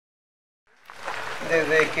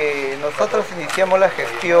desde que nosotros iniciamos la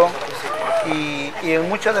gestión y en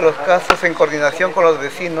muchos de los casos en coordinación con los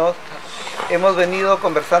vecinos, hemos venido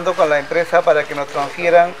conversando con la empresa para que nos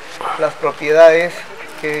transfieran las propiedades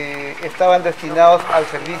que estaban destinados al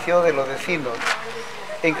servicio de los vecinos.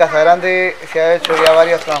 En Casa Grande se ha hecho ya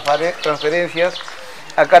varias transferencias,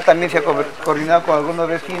 acá también se ha coordinado con algunos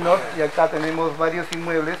vecinos y acá tenemos varios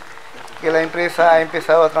inmuebles que la empresa ha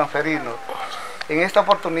empezado a transferirnos. En esta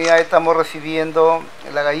oportunidad estamos recibiendo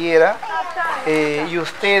la gallera y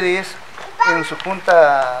ustedes en su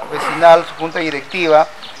junta vecinal, su junta directiva,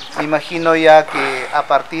 me imagino ya que a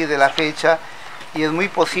partir de la fecha, y es muy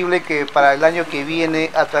posible que para el año que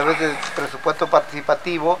viene, a través del presupuesto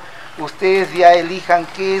participativo, ustedes ya elijan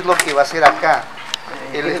qué es lo que va a hacer acá.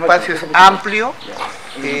 El espacio es amplio,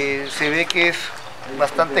 se ve que es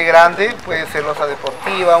bastante grande, puede ser losa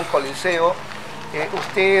deportiva, un coliseo.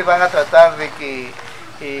 Ustedes van a tratar de que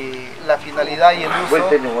la finalidad y el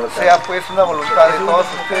uso sea pues una voluntad de todos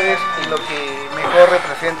ustedes y lo que mejor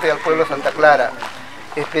represente al pueblo de Santa Clara.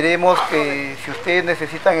 Esperemos que si ustedes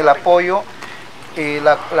necesitan el apoyo,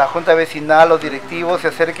 la junta vecinal, los directivos se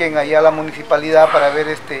acerquen allá a la municipalidad para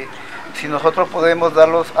ver si nosotros podemos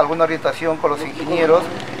darles alguna orientación con los ingenieros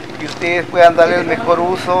y ustedes puedan darle el mejor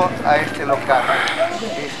uso a este local.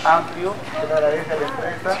 Es amplio, se le agradece a la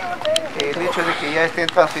empresa el hecho de que ya estén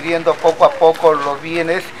transfiriendo poco a poco los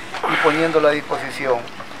bienes y poniéndolo a disposición.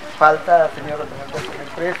 Falta, señor representante de la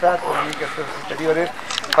empresa, comunicaciones exteriores,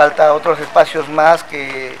 falta otros espacios más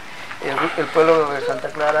que el pueblo de Santa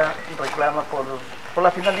Clara reclama por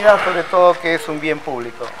la finalidad, sobre todo que es un bien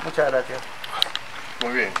público. Muchas gracias.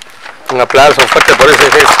 Muy bien. Un aplauso fuerte por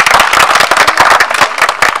ese gesto.